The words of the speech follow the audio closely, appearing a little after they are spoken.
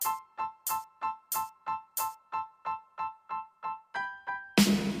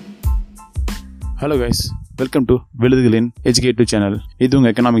Hello guys, welcome to விழுதுகளின் educative channel. இது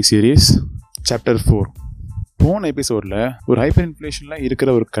உங்கள் economic series chapter 4. போன எபிசோடில் ஒரு ஹைப்பர் இன்ஃப்ளேஷனில்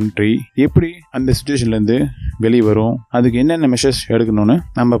இருக்கிற ஒரு கண்ட்ரி எப்படி அந்த சுச்சுவேஷன்லேருந்து வெளியே வரும், அதுக்கு என்னென்ன மெஷர்ஸ் எடுக்கணும்னு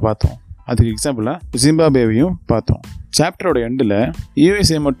நம்ம பார்த்தோம். அதுக்கு எக்ஸாம்பிளாக ஜிம்பாப்வேவையும் பார்த்தோம். சாப்டரோட எண்டில்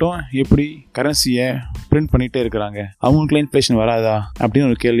யூஎஸ்ஏ மட்டும் எப்படி கரன்சியை பிரிண்ட் பண்ணிகிட்டே இருக்கிறாங்க, அவங்களுக்குலாம் இன்ஃப்ளேஷன் வராதா அப்படின்னு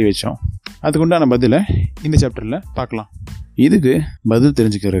ஒரு கேள்வி வச்சோம். அதுக்குண்டான பதிலை இந்த சாப்டரில் பார்க்கலாம். இதுக்கு பதில்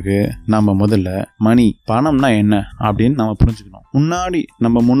தெரிஞ்சுக்கிறதுக்கு நம்ம முதல்ல பணம்னா என்ன அப்படின்னு நம்ம புரிஞ்சுக்கணும். முன்னாடி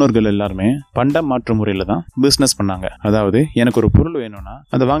நம்ம முன்னோர்கள் எல்லாருமே பண்ட மாற்று முறையில தான் பிசினஸ் பண்ணாங்க. அதாவது எனக்கு ஒரு பொருள் வேணும்னா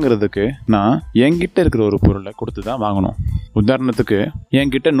அதை வாங்குறதுக்கு நான் என்கிட்ட இருக்கிற ஒரு பொருளை கொடுத்து தான் வாங்கணும். உதாரணத்துக்கு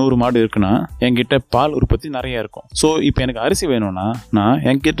என்கிட்ட 100 மாடு இருக்குன்னா என்கிட்ட பால் உற்பத்தி நிறைய இருக்கும். ஸோ இப்போ எனக்கு அரிசி வேணும்னா நான்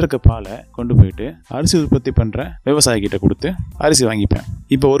என்கிட்ட இருக்க பாலை கொண்டு போயிட்டு அரிசி உற்பத்தி பண்ற விவசாயி கிட்ட கொடுத்து அரிசி வாங்கிப்பேன்.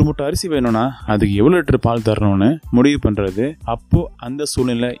 இப்போ ஒரு மூட்டை அரிசி வேணும்னா அதுக்கு எவ்வளவு லிட்டர் பால் தரணும்னு முடிவு பண்றது அப்போ அந்த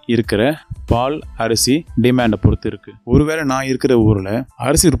சூழ்நிலை இருக்கிற பால் அரிசி டிமாண்டை பொறுத்து இருக்கு. ஒருவேளை நான் இருக்கிற ஊர்ல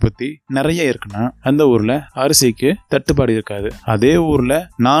அரிசி உற்பத்தி நிறைய இருக்குன்னா அந்த ஊர்ல அரிசிக்கு தட்டுப்பாடு இருக்காது. அதே ஊர்ல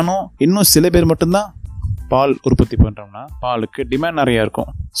நானும் இன்னும் சில பேர் மட்டும்தான் பால் உற்பத்தி பண்றோம்னா பாலுக்கு டிமாண்ட் நிறைய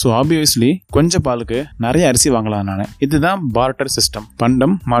இருக்கும். ஸோ ஆப்வியஸ்லி கொஞ்சம் பாலுக்கு நிறைய அரிசி வாங்கலாம். நான் இதுதான் பார்ட்டர் சிஸ்டம்,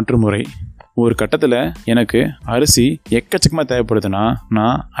 பண்டம் மாற்று முறை. ஒரு கட்டத்தில் எனக்கு அரிசி எக்கச்சக்கமாக தேவைப்படுதுன்னா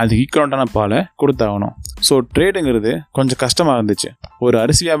நான் அதுக்கு ஈக்குவலண்டான பாலை கொடுத்தாகணும். ஸோ ட்ரேடுங்கிறது கொஞ்சம் கஷ்டமாக இருந்துச்சு. ஒரு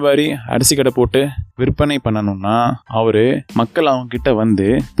அரிசி வியாபாரி அரிசி கடை போட்டு விற்பனை பண்ணணும்னா அவரு மக்கள் அவங்க கிட்ட வந்து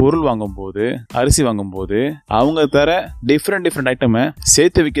பொருள் வாங்கும்போது அரிசி வாங்கும்போது அவங்க தர டிஃப்ரெண்ட் ஐட்டமை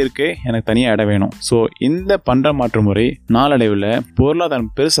சேர்த்து வைக்கிறதுக்கே எனக்கு தனியாக இடம் வேணும். ஸோ இந்த பண்ட மாற்று முறை நாளடைவில்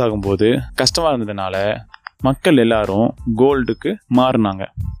பொருளாதாரம் பெருசாகும் போது கஷ்டமாக இருந்ததுனால மக்கள் எல்லாரும் கோல்டுக்கு மாறினாங்க.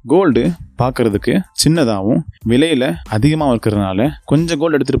 கோல்டு பார்க்கறதுக்கு சின்னதாகவும் விலையில அதிகமாக இருக்கிறதுனால கொஞ்சம்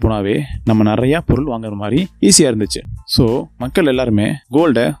கோல்டு எடுத்துட்டு போனாவே நம்ம நிறைய பொருள் வாங்குற மாதிரி ஈஸியா இருந்துச்சு. ஸோ மக்கள் எல்லாருமே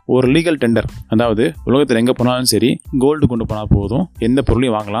கோல்டை ஒரு லீகல் டெண்டர், அதாவது உலகத்தில் எங்க போனாலும் சரி கோல்டு கொண்டு போனா போதும், எந்த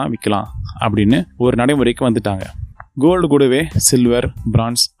பொருளையும் வாங்கலாம் விற்கலாம் அப்படின்னு ஒரு நடைமுறைக்கு வந்துட்டாங்க. கோல்டு கூடவே சில்வர்,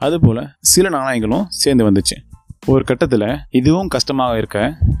 பிரான்ஸ் அது போல சில நாணயங்களும் சேர்ந்து வந்துச்சு. ஒரு கட்டத்தில் இதுவும் கஷ்டமாக இருக்க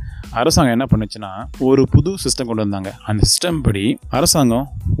அரசாங்கம் என்ன பண்ணுச்சுன்னா ஒரு புது சிஸ்டம் கொண்டு வந்தாங்க. அந்த சிஸ்டம் படி அரசாங்கம்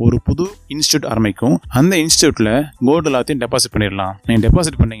ஒரு புது இன்ஸ்டியூட் ஆரம்பிக்கும். அந்த இன்ஸ்டியூட்ல கோல்டு எல்லாத்தையும் டெபாசிட் பண்ணிடலாம். நீங்க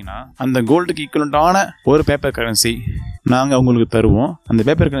டெபாசிட் பண்ணீங்கன்னா அந்த கோல்டுக்கு ஈக்குவலண்டான ஒரு பேப்பர் கரன்சி நாங்கள் உங்களுக்கு தருவோம். அந்த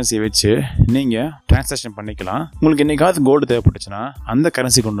பேப்பர் கரன்சியை வச்சு நீங்கள் டிரான்சாக்ஷன் பண்ணிக்கலாம். உங்களுக்கு என்னைக்காவது கோல்டு தேவைப்பட்டுச்சுன்னா அந்த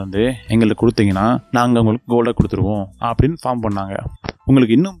கரன்சி கொண்டு வந்து எங்களுக்கு கொடுத்தீங்கன்னா நாங்கள் உங்களுக்கு கோல்டை கொடுத்துருவோம் அப்படின்னு ஃபார்ம் பண்ணாங்க.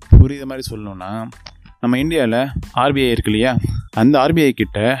 உங்களுக்கு இன்னும் புரியுற மாதிரி சொல்லணும்னா நம்ம இந்தியாவில் ஆர்பிஐ இருக்கு இல்லையா, அந்த ஆர்பிஐ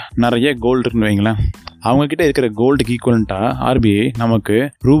கிட்ட நிறைய கோல்டு இருக்குன்னு வைங்களேன். அவங்க கிட்ட இருக்கிற கோல்டுக்கு ஈக்குவலண்டா ஆர்பிஐ நமக்கு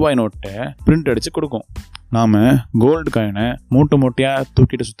ரூபாய் நோட்டை பிரிண்ட் அடிச்சு கொடுக்கும். நாம கோல்டு காயினை மூட்டையா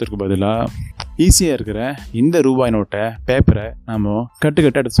தூக்கிட்டு சுத்துறதுக்கு பதிலாக ஈஸியா இருக்கிற இந்த ரூபாய் நோட்டை பேப்பரை நாம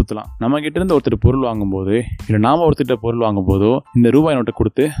கட்டுக்கட்ட எடுத்து சுத்தலாம். நம்ம கிட்ட இருந்து ஒருத்தர் பொருள் வாங்கும்போது இல்லை நாம ஒருத்தர் பொருள் வாங்கும் போதோ இந்த ரூபாய் நோட்டை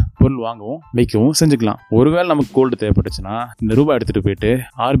கொடுத்து பொருள் வாங்கவும் வைக்கவும் செஞ்சுக்கலாம். ஒருவேளை நமக்கு கோல்டு தேவைப்பட்டுச்சுன்னா இந்த ரூபாய் எடுத்துட்டு போயிட்டு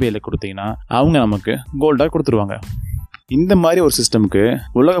ஆர்பிஐல கொடுத்தீங்கன்னா அவங்க நமக்கு கோல்டா கொடுத்துருவாங்க. இந்த மாதிரி ஒரு சிஸ்டமுக்கு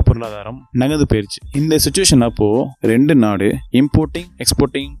உலக பொருளாதாரம் நகர்ந்து போயிருச்சு. இந்த சிச்சுவேஷன் அப்போ 2 நாடு இம்போர்ட்டிங்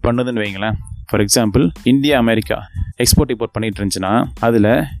எக்ஸ்போர்ட்டிங் பண்ணுதுன்னு வைங்களேன். For example India America export import பண்ணிட்டு இருந்துச்சுன்னா அதில்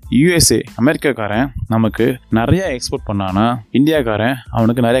யூஎஸ்ஏ அமெரிக்காக்காரன் நமக்கு நிறைய எக்ஸ்போர்ட் பண்ணானா இந்தியாக்காரன்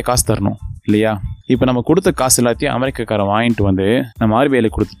அவனுக்கு நிறைய காசு தரணும் இல்லையா. இப்போ நம்ம கொடுத்த காசு எல்லாத்தையும் அமெரிக்காக்காரன் வாங்கிட்டு வந்து நம்ம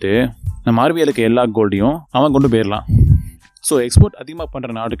ஆர்பிஐல கொடுத்துட்டு நம்ம ஆர்பிஐலுக்கு எல்லா கோல்டையும் அவன் கொண்டு போயிடலாம். ஸோ எக்ஸ்போர்ட் அதிகமாக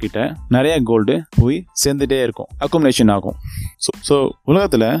பண்ணுற நாடுகிட்ட நிறைய கோல்டு போய் சேர்ந்துட்டே இருக்கும், அக்குமுலேஷன் ஆகும். ஸோ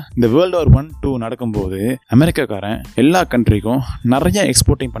உலகத்தில் இந்த வேர்ல்டு வார் 1, 2 நடக்கும்போது அமெரிக்காக்காரன் எல்லா கண்ட்ரிக்கும் நிறைய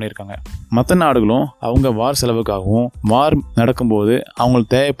எக்ஸ்போர்ட்டிங் பண்ணியிருக்காங்க. மற்ற நாடுகளும் அவங்க வார் செலவுக்காகவும் வார் நடக்கும்போது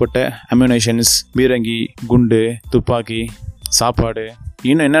அவங்களுக்கு தேவைப்பட்ட அம்யூனேஷன்ஸ், பீரங்கி, குண்டு, துப்பாக்கி, சாப்பாடு,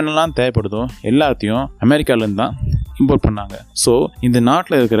 இன்னும் என்னென்னலாம் தேவைப்படுதோ எல்லாத்தையும் அமெரிக்காவிலேருந்து தான் இம்போர்ட் பண்ணாங்க. ஸோ இந்த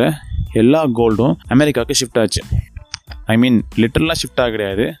நாட்டில் இருக்கிற எல்லா கோல்டும் அமெரிக்காவுக்கு ஷிஃப்ட் ஆச்சு. ஐ மீன் லிட்டரலாக ஷிஃப்ட் ஆக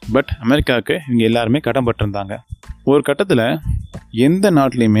கிடையாது, பட் அமெரிக்காவுக்கு இவங்க எல்லாருமே கடன் பட்டிருந்தாங்க. ஒரு கட்டத்தில் எந்த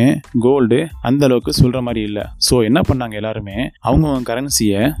நாட்டிலையுமே கோல்டு அந்த அளவுக்கு சொல்கிற மாதிரி இல்லை. ஸோ என்ன பண்ணாங்க, எல்லாருமே அவங்க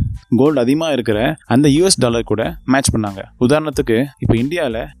கரன்சியை கோல்டு அதிகமாக இருக்கிற அந்த US டாலர் கூட மேட்ச் பண்ணாங்க. உதாரணத்துக்கு இப்போ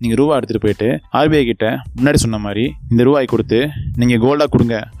இந்தியாவில் நீங்கள் ரூபா எடுத்துகிட்டு போயிட்டு ஆர்பிஐ கிட்ட முன்னாடி சொன்ன மாதிரி இந்த ரூபாய் கொடுத்து நீங்கள் கோல்டாக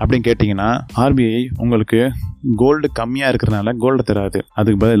கொடுங்க அப்படின்னு கேட்டிங்கன்னா ஆர்பிஐ உங்களுக்கு கோல்டு கம்மியாக இருக்கிறதுனால கோல்டு தராது.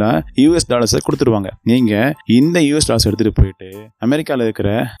 அதுக்கு பதிலாக US டாலர்ஸை கொடுத்துருவாங்க. நீங்கள் இந்த US டாலர்ஸ் எடுத்துகிட்டு போயிட்டு அமெரிக்காவில் இருக்கிற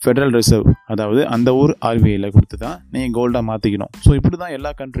ஃபெடரல் ரிசர்வ், அதாவது அந்த ஊர் ஆர்பிஐல கொடுத்து தான் நீங்கள் கோல்டாக மாற்றிக்கணும். ஸோ இப்படி தான்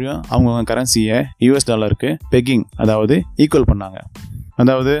எல்லா கண்ட்ரியும் அவங்க கரன்சியை US டாலருக்கு பெக்கிங், அதாவது ஈக்குவல் பண்ணாங்க.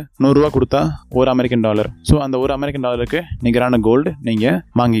 அதாவது 100 ரூபா கொடுத்தா $1 அமெரிக்கன். ஸோ அந்த $1 அமெரிக்கன் நிகரான கோல்டு நீங்கள்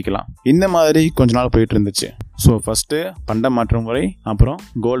வாங்கிக்கலாம். இந்த மாதிரி கொஞ்ச நாள் போயிட்டு இருந்துச்சு. ஸோ ஃபர்ஸ்ட் பண்ட மாற்று முறை, அப்புறம்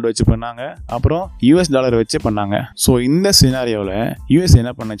கோல்டு வச்சு பண்ணாங்க, அப்புறம் யூஎஸ் டாலர் வச்சு பண்ணாங்க. ஸோ இந்த சினாரியோவில் யூஎஸ்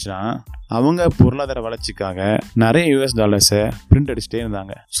என்ன பண்ணுச்சுன்னா, அவங்க பொருளாதார வளர்ச்சிக்காக நிறைய யூஎஸ் டாலர்ஸை பிரிண்ட் அடிச்சுட்டே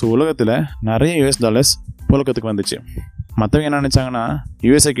இருந்தாங்க. ஸோ உலகத்தில் நிறைய யூஎஸ் டாலர்ஸ் புழக்கத்துக்கு வந்துச்சு. மற்றவங்க என்ன நினைச்சாங்கன்னா,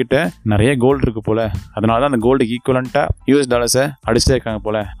 யூஎஸ்ஏ கிட்ட நிறைய கோல்டு இருக்கு போல, அதனால தான் அந்த கோல்டுக்கு ஈக்குவலண்டா யூஎஸ் டாலர்ஸை அடிச்சுட்டே இருக்காங்க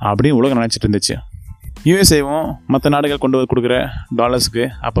போல அப்படின்னு உலகம் நினைச்சிட்டு இருந்துச்சு. யூஎஸ்ஏவும் மற்ற நாடுகள் கொண்டு வந்து கொடுக்குற டாலர்ஸுக்கு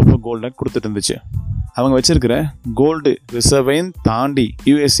அப்பப்போ கோல்டை கொடுத்துட்டு இருந்துச்சு. அவங்க வச்சிருக்கிற கோல்டு ரிசர்வையும் தாண்டி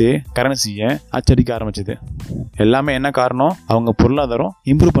யூஎஸ்ஏ கரன்சியை அச்சடிக்க ஆரம்பிச்சது. எல்லாமே என்ன காரணம்? அவங்க பொருளாதாரம்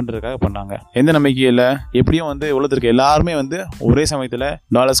இம்ப்ரூவ் பண்ணுறதுக்காக பண்ணாங்க. எந்த நம்பிக்கையில் எப்படியும் உலகத்திற்கு எல்லாருமே ஒரே சமயத்தில்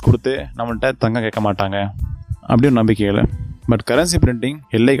டாலர்ஸ் கொடுத்து நம்மள்கிட்ட தங்கம் கேட்க மாட்டாங்க அப்படின்னு நம்பிக்கையில். பட் கரன்சி பிரிண்டிங்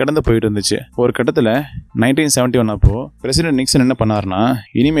எல்லை கடந்து போயிட்டு இருந்துச்சு. ஒரு கட்டத்தில் 1971 அப்போ பிரசிடென்ட் நிக்சன் என்ன பண்ணாருன்னா,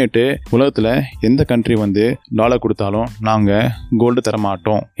 இனிமேட்டு உலகத்தில் எந்த கண்ட்ரி டாலர் கொடுத்தாலும் நாங்கள் கோல்டு தர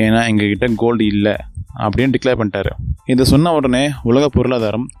மாட்டோம், ஏன்னா எங்ககிட்ட கோல்டு இல்லை அப்படின்னு டிக்ளேர் பண்ணிட்டாரு. இதை சொன்ன உடனே உலக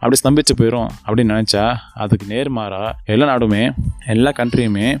பொருளாதாரம் அப்படி ஸ்தம்பிச்சு போயிடும் அப்படின்னு நினைச்சா, அதுக்கு நேர்மாறா எல்லா நாடுமே எல்லா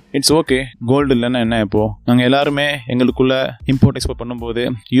கண்ட்ரியுமே இட்ஸ் ஓகே, கோல்டு இல்லைன்னா என்ன, இப்போ நாங்கள் எல்லாருமே எங்களுக்குள்ள இம்போர்ட் எக்ஸ்போர்ட் பண்ணும்போது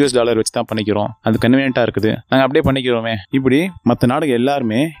யூஎஸ் டாலர் வச்சு தான் பண்ணிக்கிறோம், அது கன்வீனியன்ட்டா இருக்குது, நாங்கள் அப்படியே பண்ணிக்கிறோமே. இப்படி மற்ற நாடுகள்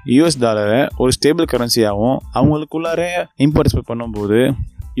எல்லாருமே யூஎஸ் டாலரை ஒரு ஸ்டேபிள் கரன்சியாகவும் அவங்களுக்குள்ளார இம்போர்ட் எக்ஸ்போர்ட் பண்ணும்போது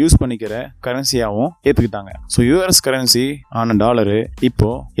யூஸ் பண்ணிக்கிற கரன்சியாகவும் ஏற்றுக்கிட்டாங்க. ஸோ யூஎஸ் கரன்சி ஆன டாலரு இப்போ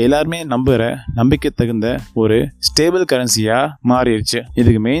எல்லாருமே நம்பிக்கை தகுந்த ஒரு ஸ்டேபிள் கரன்சியா மாறிடுச்சு.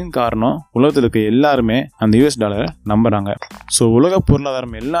 இதுக்கு மெயின் காரணம் உலகத்தில் இருக்க எல்லாருமே அந்த யூஎஸ் டாலரை நம்புறாங்க. ஸோ உலக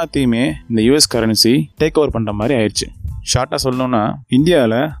பொருளாதாரம் எல்லாத்தையுமே இந்த யூஎஸ் கரன்சி டேக் ஓவர் பண்ற மாதிரி ஆயிடுச்சு. ஷார்ட்டாக சொல்லணும்னா,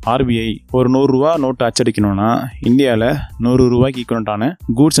 இந்தியாவில் ஆர்பிஐ ஒரு 100 ரூபா நோட்டு அச்சடிக்கணும்னா இந்தியாவில் 100 ரூபாய்க்கு ஈக்குவலண்டான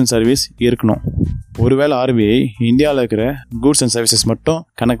கூட்ஸ் அண்ட் சர்வீஸ் இருக்கணும். ஒருவேளை ஆர்பிஐ இந்தியாவில் இருக்கிற கூட்ஸ் அண்ட் சர்வீசஸ் மட்டும்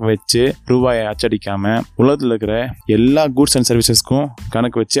கணக்கு வச்சு ரூபாயை அச்சடிக்காம உலகத்தில் இருக்கிற எல்லா கூட்ஸ் அண்ட் சர்வீசஸ்க்கும்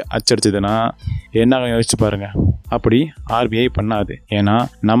கணக்கு வச்சு அச்சடிச்சதுன்னா என்ன யோசிச்சு பாருங்க. அப்படி ஆர்பிஐ பண்ணாது. ஏன்னா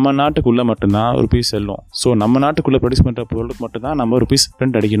நம்ம நாட்டுக்குள்ள மட்டும்தான் ருபீஸ் செல்லும். ஸோ நம்ம நாட்டுக்குள்ள ப்ரொடியூஸ் பண்ற பொருளுக்கு மட்டும்தான் நம்ம ருபீஸ்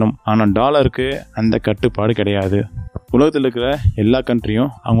பிரிண்ட் அடிக்கணும். ஆனால் டாலருக்கு அந்த கட்டுப்பாடு கிடையாது. உலகத்தில் இருக்கிற எல்லா கண்ட்ரியும்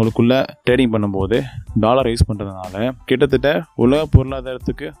அவங்களுக்குள்ள ட்ரேடிங் பண்ணும்போது டாலர் யூஸ் பண்றதுனால கிட்டத்தட்ட உலக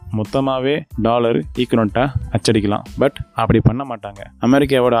பொருளாதாரத்துக்கு மொத்தமாவே டாலர் ஈக்குவலண்டா அச்சடிக்கலாம். பட் அப்படி பண்ண மாட்டாங்க.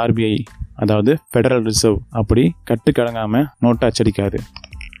 அமெரிக்காவோட ஆர்பிஐ, அதாவது ஃபெடரல் ரிசர்வ், அப்படி கட்டுக்கடங்காம நோட்டை அச்சடிக்காது.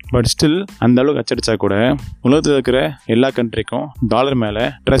 பட் ஸ்டில் அந்த அளவுக்கு அச்சடிச்சா கூட உலகத்தில் இருக்கிற எல்லா கண்ட்ரிக்கும் டாலர் மேலே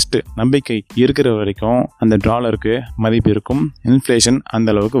ட்ரஸ்ட், நம்பிக்கை இருக்கிற வரைக்கும் அந்த டாலருக்கு மதிப்பு இருக்கும். இன்ஃப்ளேஷன்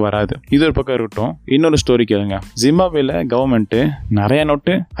அந்த அளவுக்கு வராது. இது ஒரு பக்கம் இருக்கட்டும். இன்னொரு ஸ்டோரி கேளுங்க. ஜிம்பாப்வேல கவர்மெண்ட் நிறைய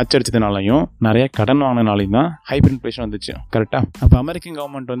நோட்டு அச்சடிச்சதுனாலையும் நிறைய கடன் வாங்கினாலையும் தான் ஹைப்பர் இன்ஃப்ளேஷன் வந்துச்சு. கரெக்டா? அப்போ அமெரிக்கன்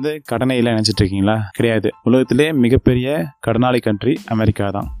கவர்மெண்ட் கடனை இல்லை நினைச்சிட்டு இருக்கீங்களா? கிடையாது. உலகத்திலே மிகப்பெரிய கடனாளி கண்ட்ரி அமெரிக்கா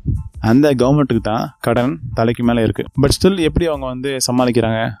தான். அந்த கவர்மெண்ட்டுக்கு தான் கடன் தலைக்கு மேலே இருக்கு. பட் ஸ்டில் எப்படி அவங்க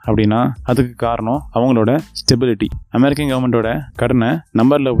சமாளிக்கிறாங்க அப்படின்னா, அதுக்கு காரணம் அவங்களோட ஸ்டெபிலிட்டி. அமெரிக்கன் கவர்மெண்டோட கடனை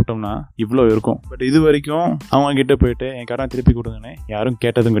நம்பர்ல விட்டோம்னா இவ்வளோ இருக்கும். பட் இது வரைக்கும் அவங்க கிட்ட போயிட்டு என் கடனை திருப்பி கொடுங்கன்னு யாரும்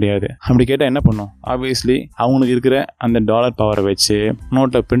கேட்டதும் கிடையாது. அப்படி கேட்டால் என்ன பண்ணும்? ஆப்வியஸ்லி அவங்களுக்கு இருக்கிற அந்த டாலர் பவரை வச்சு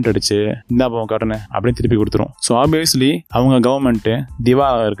நோட்டை பிரிண்ட் அடிச்சு இந்த கடனை அப்படின்னு திருப்பி கொடுத்துரும். ஸோ ஆப்வியஸ்லி அவங்க கவர்மெண்ட்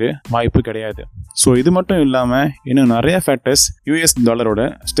திவாலுக்கு வாய்ப்பு கிடையாது. ஸோ இது மட்டும் இல்லாமல் இன்னும் நிறைய ஃபேக்டர்ஸ் யூஎஸ் டாலரோட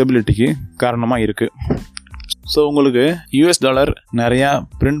ஸ்டெபிலிட்டிக்கு காரணமாக இருக்கு. ஸோ உங்களுக்கு யூஎஸ் டாலர் நிறையா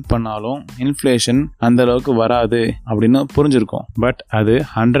பிரிண்ட் பண்ணாலும் இன்ஃப்ளேஷன் அந்த அளவுக்கு வராது அப்படின்னு புரிஞ்சிருக்கும். பட் அது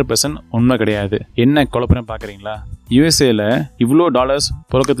 100% உண்மை கிடையாது. என்ன குழப்பம் பார்க்குறீங்களா? யூஎஸ்ஏல இவ்வளோ டாலர்ஸ்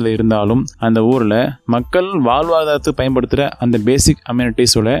புழக்கத்தில் இருந்தாலும் அந்த ஊரில் மக்கள் வாழ்வாதாரத்துக்கு பயன்படுத்துகிற அந்த பேசிக்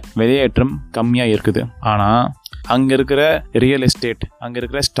அம்யூனிட்டிஸோட வெளியேற்றம் கம்மியாக இருக்குது. ஆனால் அங்கே இருக்கிற ரியல் எஸ்டேட், அங்கே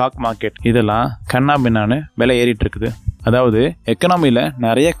இருக்கிற ஸ்டாக் மார்க்கெட் இதெல்லாம் கண்ணா பின்னான்னு விலை ஏறிட்டு இருக்குது. அதாவது எக்கனாமியில்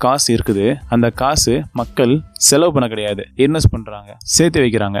நிறைய காசு இருக்குது. அந்த காசு மக்கள் செலவு பண்ண கிடையாது, இன்வெஸ்ட் பண்றாங்க, சேர்த்து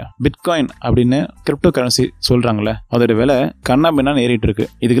வைக்கிறாங்க. பிட்காயின் அப்படின்னு கிரிப்டோ கரன்சி சொல்றாங்களே, அதோட விலை கண்ணா பின்னான்னு ஏறிட்டு இருக்கு.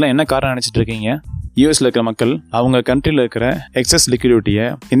 இதுக்கெல்லாம் என்ன காரணம் நினைச்சிட்டு இருக்கீங்க? யூஎஸ்ல இருக்கிற மக்கள் அவங்க கண்ட்ரியில் இருக்கிற எக்ஸஸ் லிக்விடிட்டியை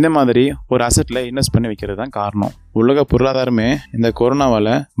இந்த மாதிரி ஒரு அசெட்ல இன்வெஸ்ட் பண்ணி வைக்கிறது தான் காரணம். உலக பொருளாதாரமே இந்த கொரோனாவால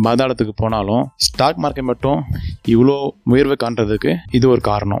பாதாளத்துக்கு போனாலும் ஸ்டாக் மார்க்கெட் மட்டும் இவ்வளோ உயர்வு காண்றதுக்கு இது ஒரு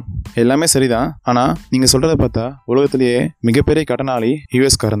காரணம். எல்லாமே சரிதான். ஆனா நீங்க சொல்றதை பார்த்தா உலகத்திலேயே மிகப்பெரிய கடனாளி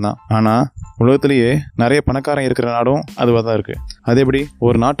யூஎஸ்காரன் தான். ஆனா உலகத்திலேயே நிறைய பணக்காரன் இருக்கிற நாடும் அதுவாக தான் இருக்கு. அது எப்படி?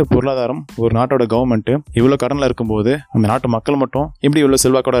 ஒரு நாட்டு பொருளாதாரம், ஒரு நாட்டோட கவர்மெண்ட் இவ்வளோ கடனில் இருக்கும்போது அந்த நாட்டு மக்கள் மட்டும் எப்படி இவ்வளோ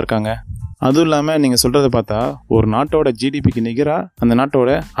செல்வாக்கோட இருக்காங்க? அதுவும் இல்லாமல் நீங்கள் சொல்கிறத பார்த்தா ஒரு நாட்டோட ஜிடிபிக்கு நிகராக அந்த நாட்டோட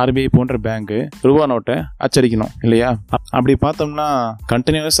ஆர்பிஐ போன்ற பேங்க்கு ரூபா நோட்டை அச்சடிக்கணும் இல்லையா? அப்படி பார்த்தோம்னா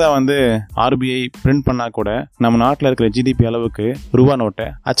கண்டினியூஸாக ஆர்பிஐ பிரிண்ட் பண்ணால் கூட நம்ம நாட்டில் இருக்கிற ஜிடிபி அளவுக்கு ரூபா நோட்டை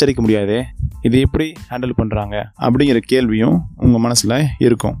அச்சடிக்க முடியாதே. இது எப்படி ஹேண்டில் பண்ணுறாங்க அப்படிங்கிற கேள்வியும் உங்கள் மனசில்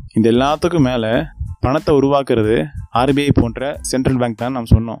இருக்கும். இது எல்லாத்துக்கும் மேலே பணத்தை உருவாக்குறது ஆர்பிஐ போன்ற சென்ட்ரல் பேங்க் தான் நம்ம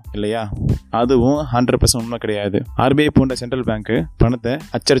சொன்னோம் இல்லையா? அதுவும் 100% உண்மை கிடையாது. ஆர்பிஐ போன்ற சென்ட்ரல் பேங்க் பணத்தை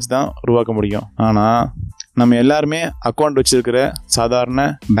அச்சடிச்சு தான் உருவாக்க முடியும். ஆனால் நம்ம எல்லாருமே அக்கௌண்ட் வச்சிருக்கிற சாதாரண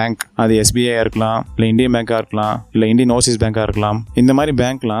பேங்க், அது எஸ்பிஐ இருக்கலாம், இல்லை இந்தியன் பேங்காக இருக்கலாம், இல்லை இந்தியன் ஓவர்சீஸ் பேங்காக இருக்கலாம், இந்த மாதிரி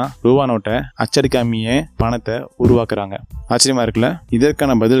பேங்க்லாம் ரூபா நோட்டை அச்சடிக்காமையே பணத்தை உருவாக்குறாங்க. ஆச்சரியமா இருக்குல்ல?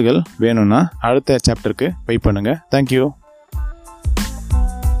 இதற்கான பதில்கள் வேணும்னா அடுத்த சாப்டருக்கு வெயிட் பண்ணுங்க. தேங்க்யூ.